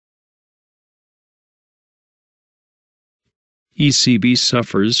ECB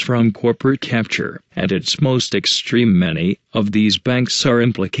suffers from corporate capture. At its most extreme, many of these banks are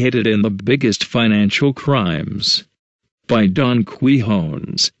implicated in the biggest financial crimes. By Don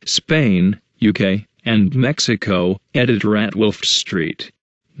Quijones, Spain, UK, and Mexico, editor at Wolf Street.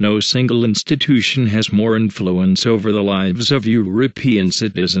 No single institution has more influence over the lives of European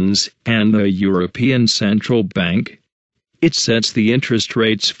citizens than the European Central Bank. It sets the interest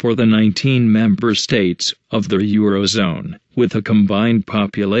rates for the 19 member states of the Eurozone, with a combined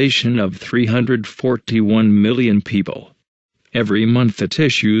population of 341 million people. Every month it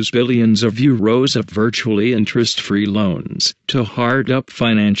issues billions of euros of virtually interest-free loans to hard-up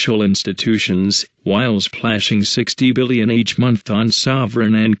financial institutions, while splashing 60 billion each month on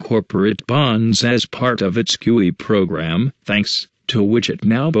sovereign and corporate bonds as part of its QE program, thanks to which it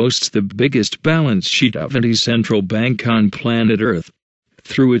now boasts the biggest balance sheet of any central bank on planet Earth.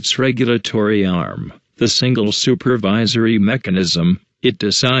 Through its regulatory arm, the Single Supervisory Mechanism, it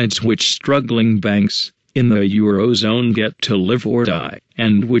decides which struggling banks in the Eurozone get to live or die,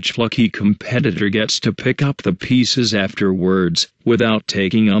 and which lucky competitor gets to pick up the pieces afterwards, without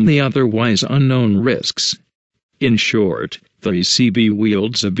taking on the otherwise unknown risks. In short, the ECB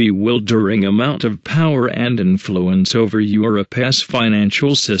wields a bewildering amount of power and influence over Europe's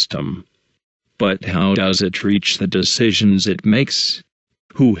financial system. But how does it reach the decisions it makes?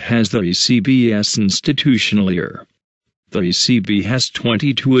 Who has the ECB's institutional ear? The ECB has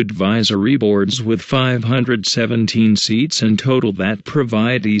 22 advisory boards with 517 seats in total that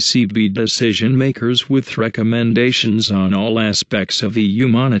provide ECB decision-makers with recommendations on all aspects of EU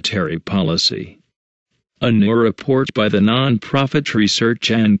monetary policy. A new report by the non-profit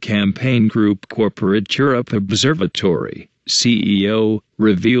research and campaign group Corporate Europe Observatory, CEO,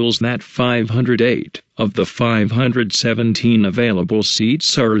 reveals that 508 of the 517 available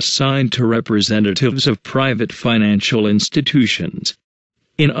seats are assigned to representatives of private financial institutions.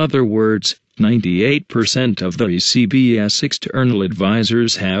 In other words, 98% of the ECB's external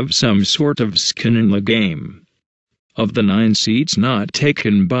advisors have some sort of skin in the game. Of the 9 seats not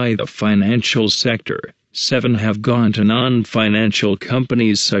taken by the financial sector, 7 have gone to non-financial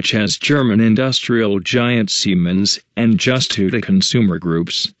companies such as German industrial giant Siemens and just 2 to consumer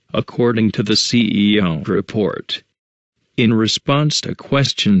groups, according to the CEO report. In response to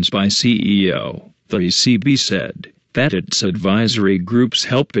questions by CEO, the ECB said that its advisory groups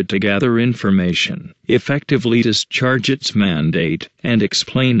help it to gather information, effectively discharge its mandate, and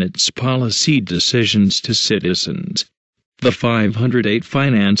explain its policy decisions to citizens. The 508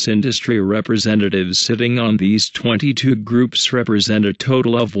 finance industry representatives sitting on these 22 groups represent a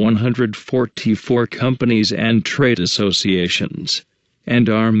total of 144 companies and trade associations, and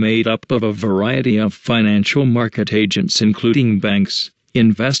are made up of a variety of financial market agents including banks,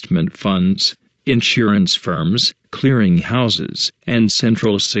 investment funds, insurance firms, clearing houses, and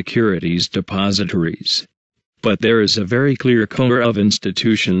central securities depositories. But there is a very clear core of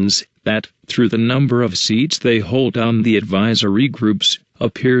institutions that, through the number of seats they hold on the advisory groups,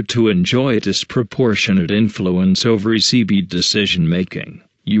 appear to enjoy disproportionate influence over ECB decision-making.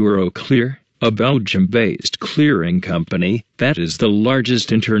 Euroclear, a Belgium-based clearing company that is the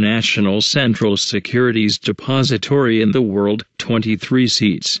largest international central securities depository in the world, 23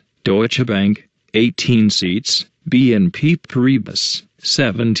 seats. Deutsche Bank, 18 seats. BNP Paribas,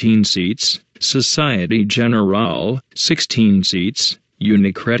 17 seats. Société Générale, 16 seats.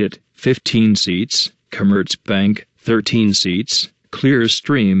 Unicredit, 15 seats. Commerzbank, 13 seats.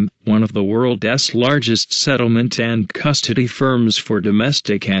 Clearstream, one of the world's largest settlement and custody firms for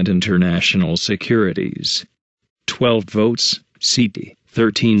domestic and international securities, 12 votes. Citi,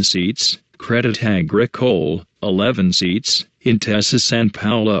 13 seats. Crédit Agricole, 11 seats. Intesa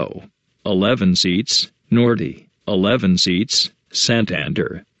Sanpaolo, 11 seats. Nordi, 11 seats.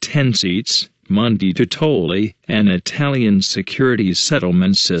 Santander, 10 seats. Monte Titoli, an Italian securities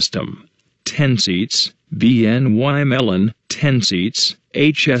settlement system, 10 seats. BNY Mellon, 10 seats.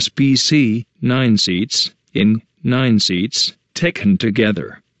 HSBC, 9 seats. ING, 9 seats. Taken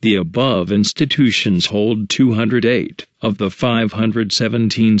together, the above institutions hold 208 of the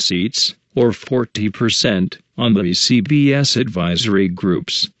 517 seats, or 40%, on the ECB's advisory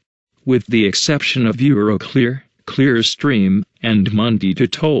groups. With the exception of Euroclear, Clearstream, and Monte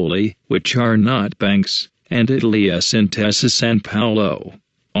Titoli, which are not banks, and Italy's Intesa Sanpaolo.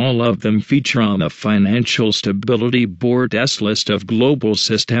 All of them feature on the Financial Stability Board's list of global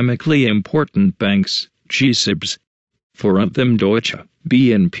systemically important banks, GSIBs. 4 of them, Deutsche,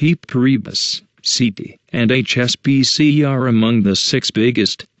 BNP Paribas, Citi, and HSBC, are among the 6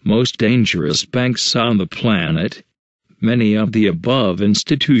 biggest, most dangerous banks on the planet. Many of the above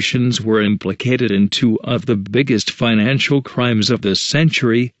institutions were implicated in two of the biggest financial crimes of the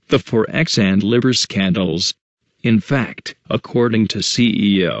century, the Forex and Libor scandals. In fact, according to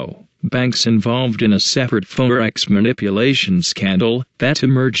CEO, banks involved in a separate Forex manipulation scandal that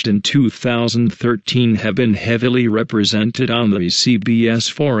emerged in 2013 have been heavily represented on the CBS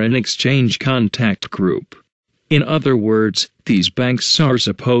Foreign Exchange Contact Group. In other words, these banks are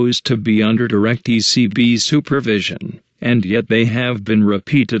supposed to be under direct ECB supervision, and yet they have been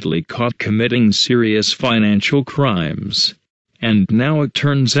repeatedly caught committing serious financial crimes. And now it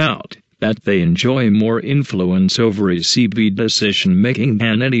turns out that they enjoy more influence over ECB decision-making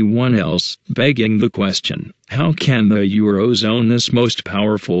than anyone else, begging the question, how can the Eurozone's most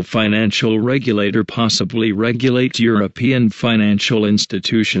powerful financial regulator possibly regulate European financial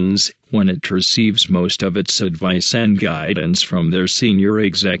institutions when it receives most of its advice and guidance from their senior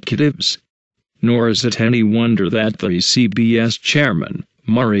executives? Nor is it any wonder that the ECB's chairman,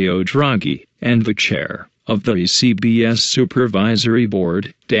 Mario Draghi, and the chair of the ECB's Supervisory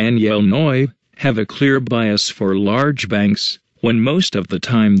Board, Daniel Noy, have a clear bias for large banks, when most of the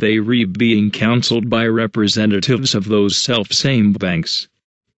time they are being counseled by representatives of those self-same banks.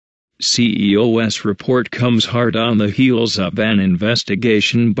 CEO's report comes hard on the heels of an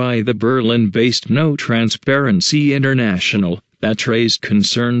investigation by the Berlin-based No Transparency International that raised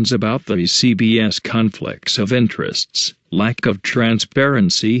concerns about the ECB's conflicts of interests, lack of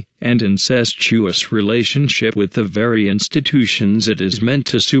transparency, and incestuous relationship with the very institutions it is meant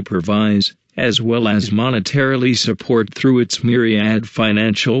to supervise, as well as monetarily support through its myriad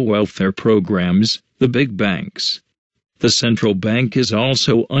financial welfare programs, the big banks. The central bank is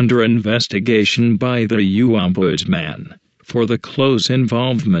also under investigation by the EU Ombudsman for the close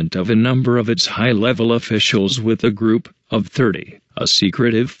involvement of a number of its high-level officials with a Group of 30, a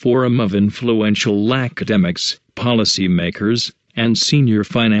secretive forum of influential academics, policymakers, and senior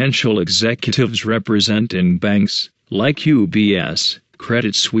financial executives representing banks like UBS,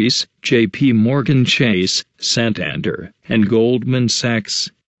 Credit Suisse, JP Morgan Chase, Santander, and Goldman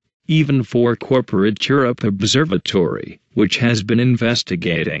Sachs. Even for Corporate Europe Observatory, which has been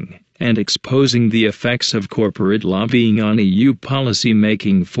investigating and exposing the effects of corporate lobbying on EU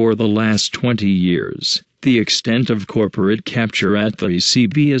policy-making for the last 20 years, the extent of corporate capture at the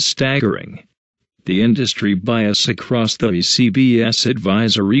ECB is staggering. The industry bias across the ECB's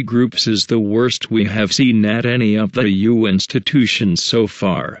advisory groups is the worst we have seen at any of the EU institutions so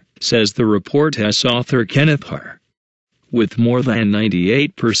far, says the report's author Kenneth Har. With more than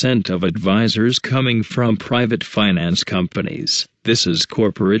 98% of advisors coming from private finance companies, this is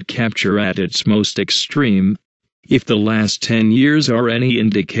corporate capture at its most extreme. If the last 10 years are any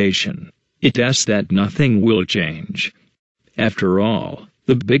indication, it is that nothing will change. After all,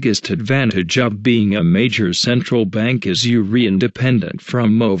 the biggest advantage of being a major central bank is you're independent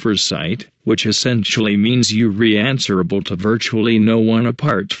from oversight, which essentially means you're answerable to virtually no one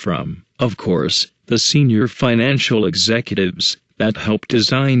apart from, of course, the senior financial executives that help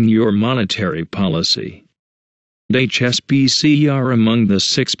design your monetary policy. HSBC are among the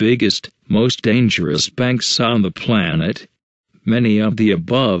 6 biggest, most dangerous banks on the planet. Many of the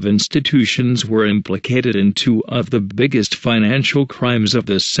above institutions were implicated in 2 of the biggest financial crimes of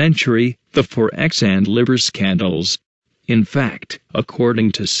the century, the Forex and Libor scandals. In fact,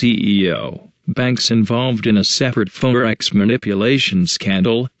 according to CEO, banks involved in a separate Forex manipulation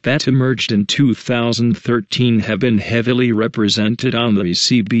scandal that emerged in 2013 have been heavily represented on the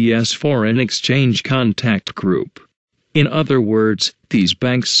ECB's Foreign Exchange Contact Group. In other words, these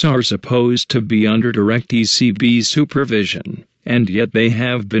banks are supposed to be under direct ECB supervision, and yet they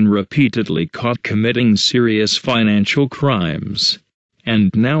have been repeatedly caught committing serious financial crimes.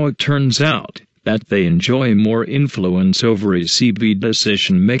 And now it turns out that they enjoy more influence over ECB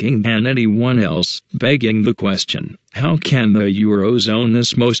decision-making than anyone else, begging the question, how can the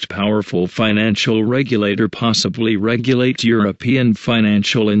Eurozone's most powerful financial regulator possibly regulate European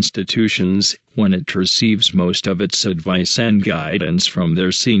financial institutions when it receives most of its advice and guidance from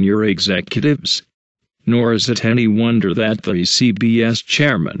their senior executives? Nor is it any wonder that the ECB's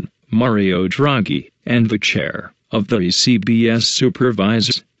chairman, Mario Draghi, and the chair of the ECB's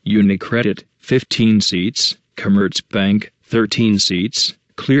supervisors, UniCredit, 15 seats, Commerzbank, 13 seats,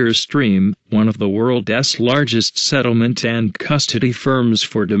 Clearstream, one of the world's largest settlement and custody firms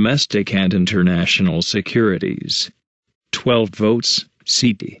for domestic and international securities, 12 votes,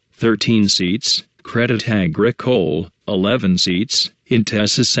 Citi, 13 seats, Crédit Agricole, 11 seats,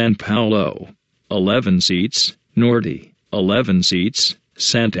 Intesa Sanpaolo, 11 seats, Nordi, 11 seats,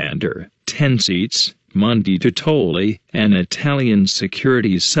 Santander, 10 seats, Monte Titoli, an Italian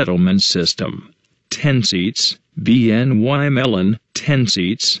securities settlement system, 10 seats, BNY Mellon, 10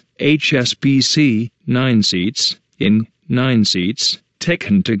 seats, HSBC, 9 seats, ING, 9 seats,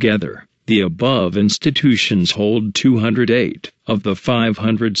 taken together. The above institutions hold 208 of the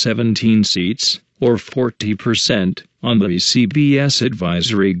 517 seats, or 40%, on the CBS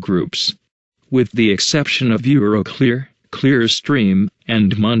advisory groups. With the exception of Euroclear, Clearstream,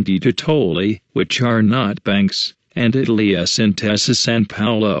 and Monte Titoli, which are not banks, and Italy's Intesa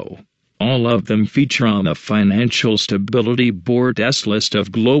Sanpaolo. All of them feature on the Financial Stability Board's list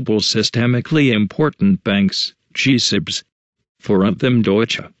of global systemically important banks, GSIBs. 4 of them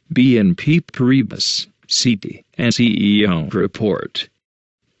Deutsche, BNP Paribas, Citi, and CEO report.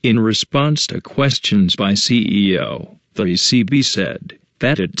 In response to questions by CEO, the ECB said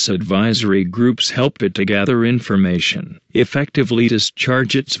that its advisory groups help it to gather information, effectively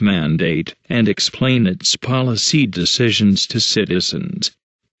discharge its mandate, and explain its policy decisions to citizens.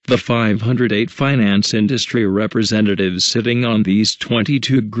 The 508 finance industry representatives sitting on these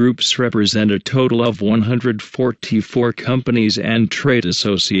 22 groups represent a total of 144 companies and trade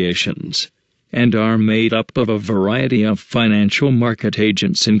associations, and are made up of a variety of financial market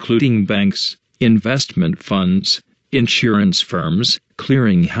agents including banks, investment funds, insurance firms,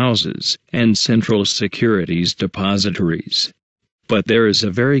 clearing houses, and central securities depositories. But there is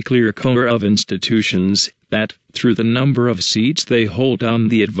a very clear core of institutions that, through the number of seats they hold on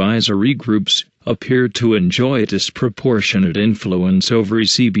the advisory groups, appear to enjoy disproportionate influence over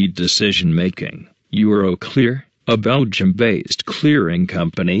ECB decision-making. Euroclear, a Belgium-based clearing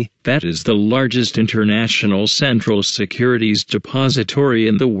company that is the largest international central securities depository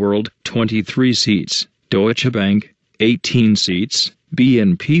in the world, 23 seats. Deutsche Bank, 18 seats.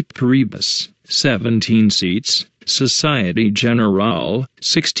 BNP Paribas, 17 seats. Société Générale,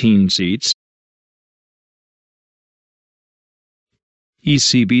 16 seats.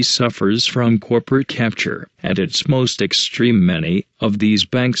 ECB suffers from corporate capture. At its most extreme, many of these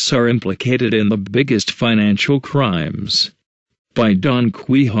banks are implicated in the biggest financial crimes. By Don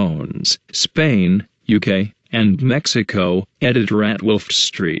Quijones, Spain, UK, and Mexico, editor at Wolf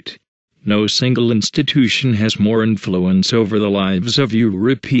Street. No single institution has more influence over the lives of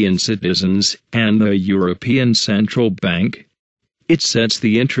European citizens than the European Central Bank. It sets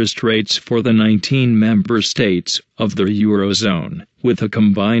the interest rates for the 19 member states of the Eurozone, with a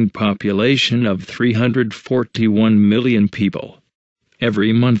combined population of 341 million people.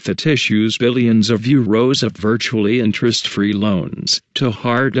 Every month it issues billions of euros of virtually interest-free loans to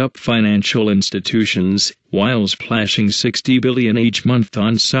hard-up financial institutions, while splashing 60 billion each month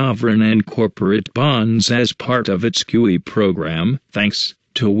on sovereign and corporate bonds as part of its QE program, thanks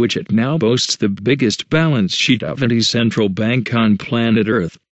to which it now boasts the biggest balance sheet of any central bank on planet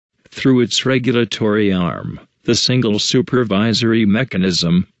Earth. Through its regulatory arm, the Single Supervisory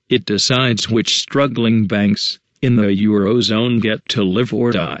Mechanism, it decides which struggling banks in the Eurozone get to live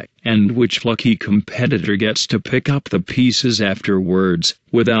or die, and which lucky competitor gets to pick up the pieces afterwards,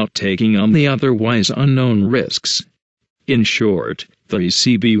 without taking on the otherwise unknown risks. In short, the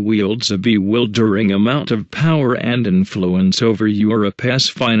ECB wields a bewildering amount of power and influence over Europe's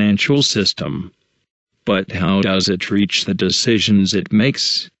financial system. But how does it reach the decisions it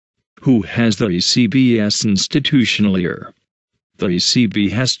makes? Who has the ECB's institutional ear? The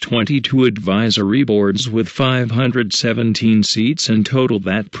ECB has 22 advisory boards with 517 seats in total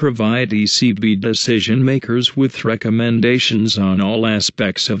that provide ECB decision-makers with recommendations on all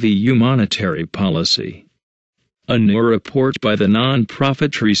aspects of EU monetary policy. A new report by the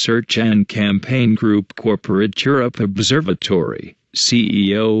non-profit research and campaign group Corporate Europe Observatory,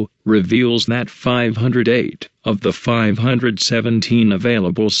 CEO, reveals that 508 of the 517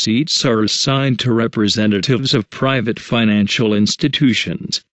 available seats are assigned to representatives of private financial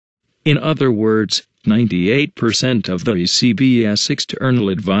institutions. In other words, 98% of the ECB's external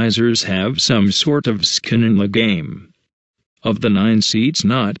advisors have some sort of skin in the game. Of the 9 seats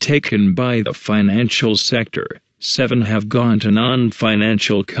not taken by the financial sector, 7 have gone to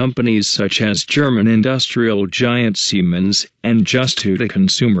non-financial companies such as German industrial giant Siemens, and just 2 to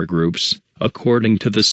consumer groups, according to the